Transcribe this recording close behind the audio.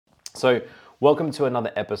So, welcome to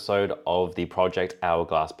another episode of the Project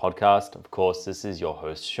Hourglass podcast. Of course, this is your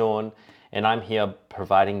host, Sean, and I'm here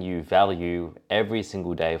providing you value every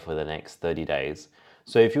single day for the next 30 days.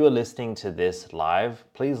 So, if you are listening to this live,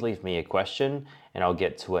 please leave me a question and I'll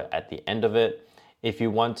get to it at the end of it. If you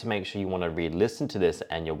want to make sure you want to re-listen to this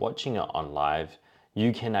and you're watching it on live,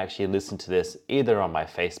 you can actually listen to this either on my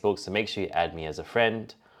Facebook, so make sure you add me as a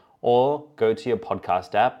friend, or go to your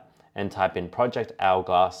podcast app and type in Project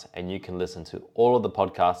Hourglass and you can listen to all of the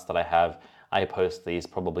podcasts that I have. I post these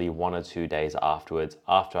probably 1 or 2 days afterwards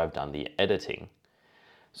after I've done the editing.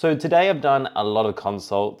 So today I've done a lot of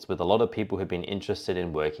consults with a lot of people who've been interested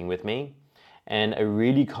in working with me. And a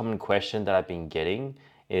really common question that I've been getting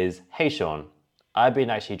is, hey Sean, I've been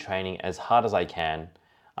actually training as hard as I can.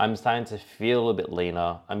 I'm starting to feel a little bit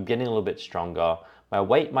leaner. I'm getting a little bit stronger. My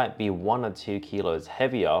weight might be 1 or 2 kilos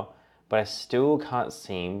heavier, but I still can't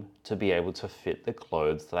seem to be able to fit the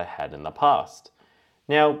clothes that I had in the past.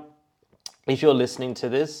 Now, if you're listening to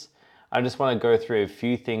this, I just want to go through a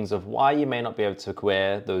few things of why you may not be able to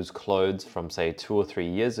wear those clothes from say 2 or 3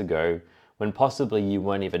 years ago when possibly you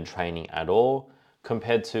weren't even training at all,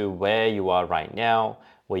 compared to where you are right now,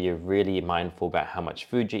 where you're really mindful about how much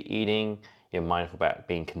food you're eating, you're mindful about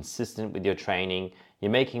being consistent with your training,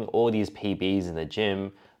 you're making all these PBs in the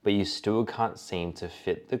gym, but you still can't seem to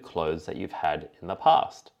fit the clothes that you've had in the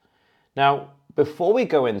past. Now, before we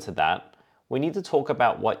go into that, we need to talk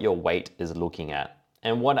about what your weight is looking at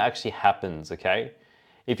and what actually happens, okay?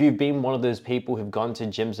 If you've been one of those people who've gone to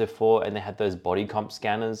gyms before and they had those body comp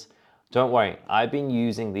scanners, don't worry, I've been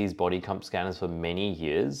using these body comp scanners for many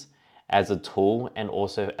years as a tool and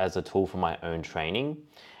also as a tool for my own training.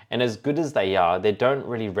 And as good as they are, they don't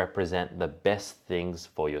really represent the best things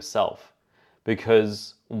for yourself.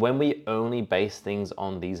 Because when we only base things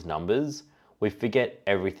on these numbers, we forget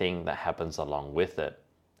everything that happens along with it.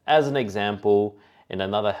 As an example, in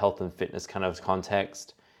another health and fitness kind of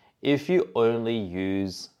context, if you only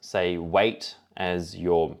use, say, weight as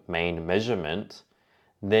your main measurement,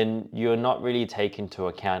 then you're not really taking into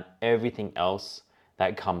account everything else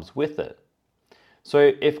that comes with it.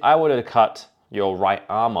 So if I were to cut your right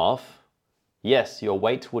arm off, yes, your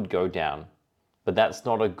weight would go down, but that's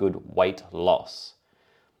not a good weight loss.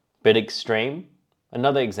 Bit extreme,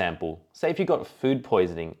 another example, say if you got food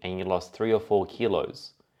poisoning and you lost 3 or 4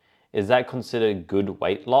 kilos, is that considered good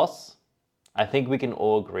weight loss? I think we can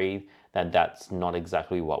all agree that that's not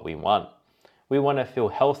exactly what we want. We want to feel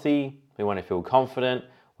healthy, we want to feel confident,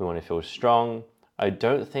 we want to feel strong. I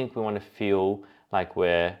don't think we want to feel like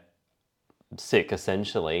we're sick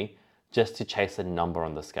essentially just to chase a number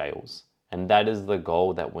on the scales. And that is the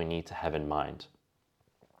goal that we need to have in mind.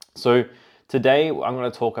 So today I'm going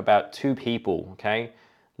to talk about 2 people, okay?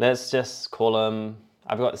 Let's just call them,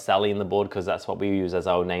 I've got Sally in the board because that's what we use as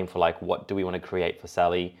our name for like what do we want to create for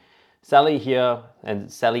Sally. Sally here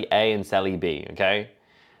and Sally A and Sally B, okay?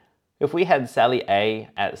 If we had Sally A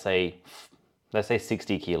at say, let's say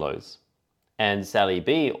 60 kilos and Sally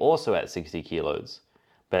B also at 60 kilos,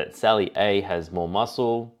 but Sally A has more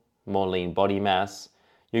muscle, more lean body mass,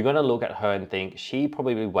 you're going to look at her and think she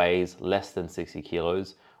probably weighs less than 60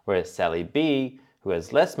 kilos, whereas Sally B, who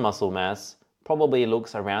has less muscle mass, probably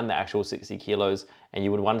looks around the actual 60 kilos, and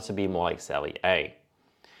you would want it to be more like Sally A.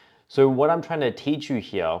 So what I'm trying to teach you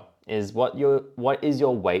here is what is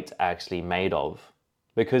your weight actually made of?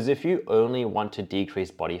 Because if you only want to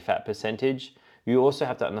decrease body fat percentage, you also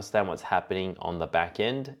have to understand what's happening on the back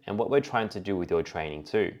end and what we're trying to do with your training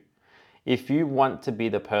too. If you want to be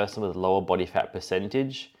the person with lower body fat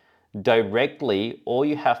percentage, directly all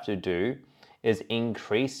you have to do is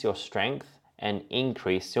increase your strength and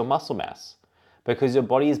increase your muscle mass. Because your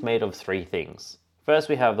body is made of 3 things. First,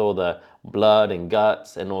 we have all the blood and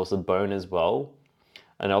guts and also bone as well.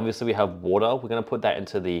 And obviously we have water. We're going to put that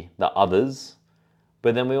into the others.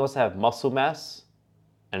 But then we also have muscle mass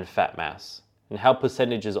and fat mass. And how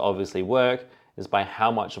percentages obviously work is by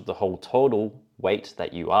how much of the whole total weight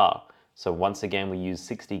that you are. So once again, we use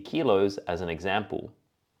 60 kilos as an example.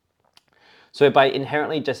 So by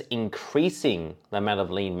inherently just increasing the amount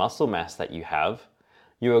of lean muscle mass that you have,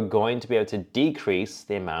 you are going to be able to decrease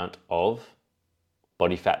the amount of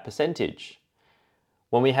body fat percentage.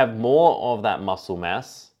 When we have more of that muscle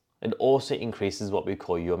mass, it also increases what we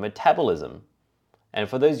call your metabolism. And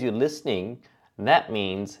for those of you listening, that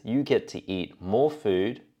means you get to eat more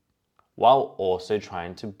food while also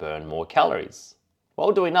trying to burn more calories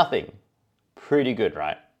while doing nothing. Pretty good,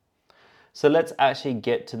 right? So let's actually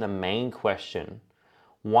get to the main question.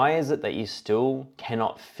 Why is it that you still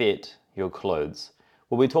cannot fit your clothes?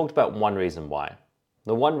 Well, we talked about one reason why.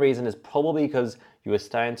 The one reason is probably because you are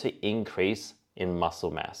starting to increase in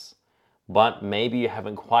muscle mass. but maybe you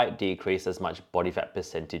haven't quite decreased as much body fat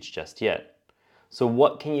percentage just yet. So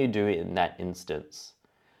what can you do in that instance?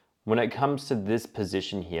 When it comes to this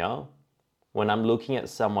position here, when I'm looking at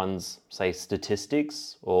someone's, say,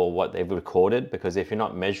 statistics or what they've recorded, because if you're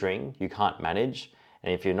not measuring, you can't manage.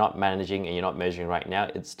 And if you're not managing and you're not measuring right now,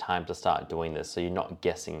 it's time to start doing this so you're not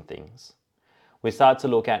guessing things. We start to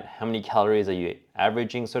look at how many calories are you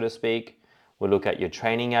averaging, so to speak. We look at your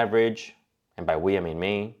training average, and by we, I mean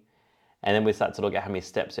me. And then we start to look at how many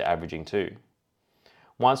steps you're averaging too.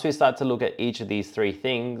 Once we start to look at each of these three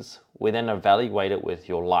things, we then evaluate it with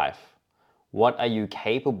your life. What are you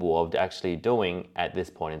capable of actually doing at this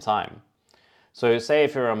point in time? So say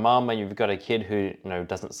if you're a mom and you've got a kid who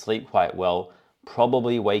doesn't sleep quite well,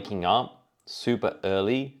 probably waking up super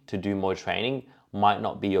early to do more training might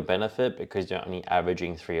not be your benefit because you're only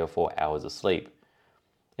averaging 3 or 4 hours of sleep.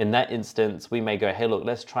 In that instance, we may go, hey, look,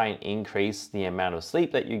 let's try and increase the amount of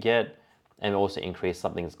sleep that you get and also increase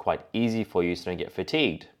something that's quite easy for you so you don't get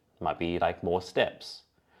fatigued. It might be like more steps.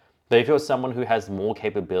 But if you're someone who has more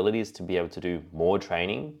capabilities to be able to do more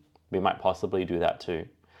training, we might possibly do that too.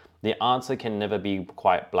 The answer can never be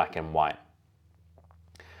quite black and white.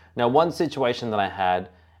 Now, one situation that I had,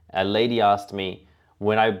 a lady asked me,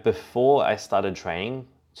 before I started training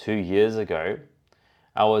 2 years ago,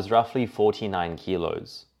 I was roughly 49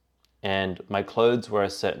 kilos and my clothes were a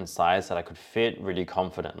certain size that I could fit really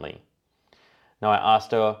confidently. Now I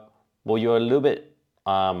asked her, well, you're a little bit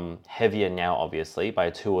heavier now, obviously, by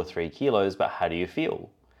 2 or 3 kilos, but how do you feel?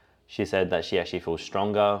 She said that she actually feels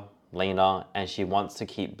stronger, leaner, and she wants to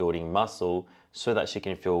keep building muscle so that she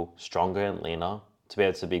can feel stronger and leaner to be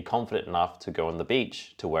able to be confident enough to go on the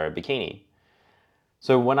beach to wear a bikini.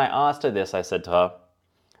 So when I asked her this, I said to her,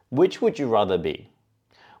 which would you rather be?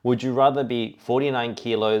 Would you rather be 49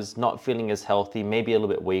 kilos, not feeling as healthy, maybe a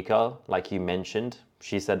little bit weaker, like you mentioned?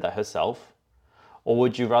 She said that herself. Or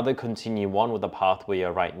would you rather continue on with the path where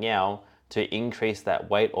you're right now to increase that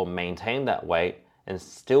weight or maintain that weight and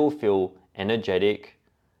still feel energetic,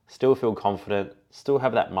 still feel confident, still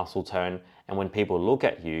have that muscle tone, and when people look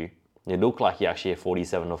at you, you look like you're actually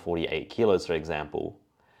 47 or 48 kilos, for example.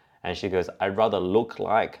 And she goes, I'd rather look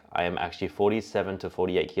like I am actually 47 to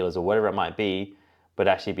 48 kilos or whatever it might be, but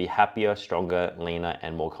actually be happier, stronger, leaner,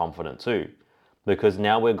 and more confident too. Because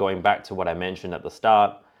now we're going back to what I mentioned at the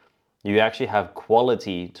start, you actually have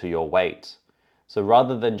quality to your weight. So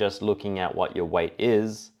rather than just looking at what your weight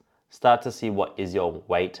is, start to see what is your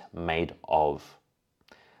weight made of.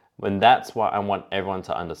 And that's what I want everyone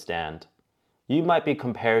to understand. You might be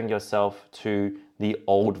comparing yourself to the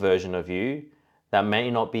old version of you that may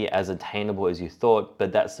not be as attainable as you thought,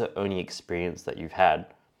 but that's the only experience that you've had.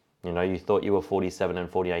 You thought you were 47 and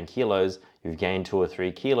 49 kilos, you've gained 2 or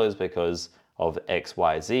 3 kilos because of X,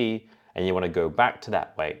 Y, Z, and you want to go back to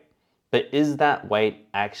that weight. But is that weight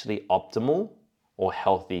actually optimal or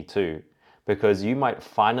healthy too? Because you might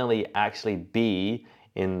finally actually be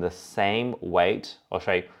in the same weight,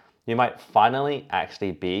 you might finally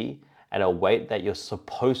actually be at a weight that you're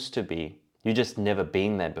supposed to be. You just never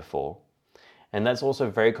been there before. And that's also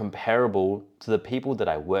very comparable to the people that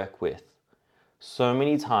I work with. So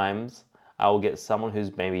many times I will get someone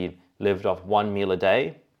who's maybe lived off 1 meal a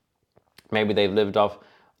day. Maybe they've lived off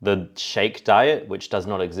the shake diet, which does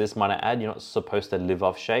not exist, might I add. You're not supposed to live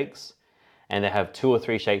off shakes. And they have 2 or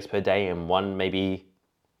 3 shakes per day and 1 maybe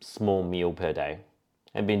small meal per day.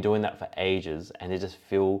 And been doing that for ages, and they just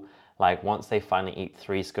feel like once they finally eat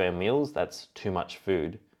 3 square meals, that's too much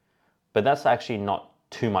food. But that's actually not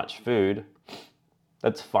too much food.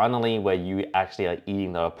 That's finally where you actually are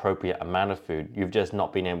eating the appropriate amount of food. You've just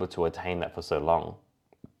not been able to attain that for so long.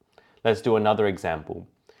 Let's do another example.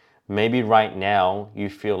 Maybe right now you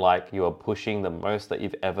feel like you are pushing the most that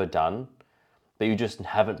you've ever done, but you just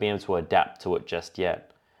haven't been able to adapt to it just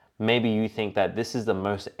yet. Maybe you think that this is the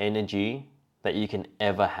most energy that you can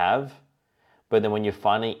ever have, but then when you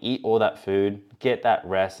finally eat all that food, get that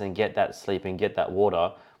rest and get that sleep and get that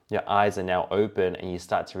water, your eyes are now open and you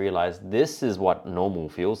start to realize this is what normal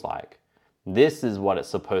feels like. This is what it's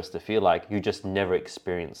supposed to feel like. You just never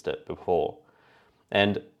experienced it before.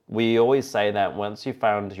 And we always say that once you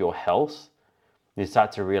found your health, you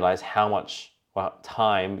start to realize how much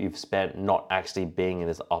time you've spent not actually being in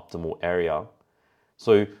this optimal area.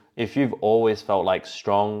 So if you've always felt like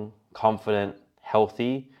strong, confident,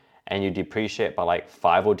 healthy, and you depreciate by like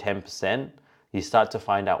 5 or 10%, you start to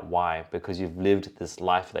find out why, because you've lived this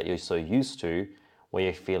life that you're so used to, where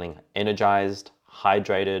you're feeling energized,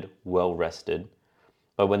 hydrated, well rested.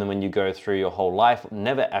 But when you go through your whole life,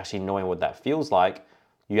 never actually knowing what that feels like,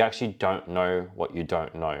 you actually don't know what you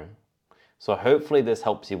don't know. So hopefully this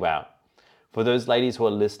helps you out. For those ladies who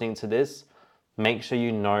are listening to this, make sure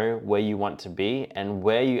you know where you want to be and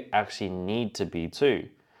where you actually need to be too.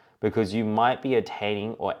 Because you might be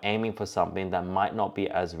attaining or aiming for something that might not be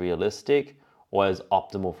as realistic or as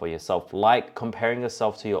optimal for yourself, like comparing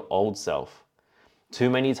yourself to your old self. Too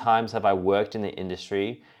many times have I worked in the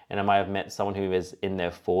industry and I might have met someone who is in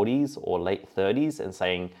their 40s or late 30s and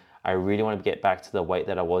saying, I really want to get back to the weight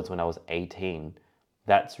that I was when I was 18.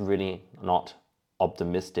 That's really not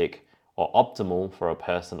optimistic or optimal for a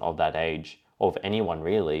person of that age, or of anyone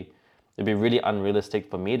really. It'd be really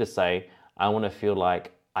unrealistic for me to say, I want to feel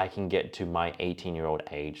like I can get to my 18-year-old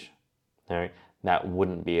age. That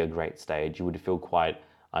wouldn't be a great stage. You would feel quite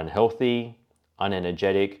unhealthy,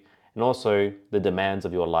 unenergetic, and also the demands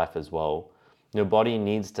of your life as well. Your body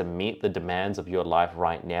needs to meet the demands of your life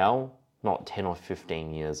right now, not 10 or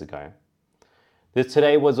 15 years ago. This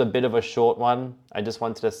today was a bit of a short one. I just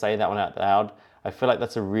wanted to say that one out loud. I feel like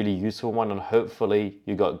that's a really useful one and hopefully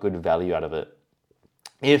you got good value out of it.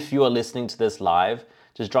 If you are listening to this live,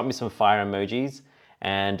 just drop me some fire emojis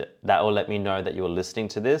and that will let me know that you're listening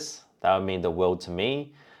to this. That would mean the world to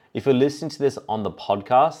me. If you're listening to this on the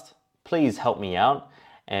podcast, please help me out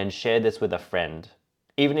and share this with a friend.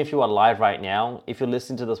 Even if you are live right now, if you're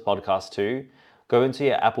listening to this podcast too, go into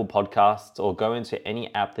your Apple Podcasts or go into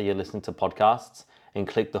any app that you're listening to podcasts and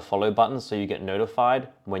click the follow button so you get notified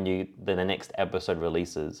when the next episode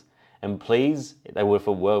releases. And please, that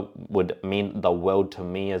would mean the world to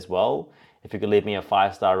me as well, if you could leave me a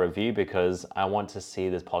 5-star review, because I want to see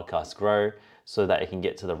this podcast grow so that it can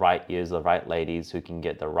get to the right ears, the right ladies who can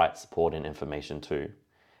get the right support and information too.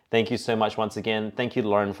 Thank you so much once again. Thank you,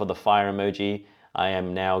 Lauren, for the fire emoji. I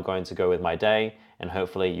am now going to go with my day and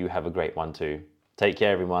hopefully you have a great one too. Take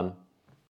care, everyone.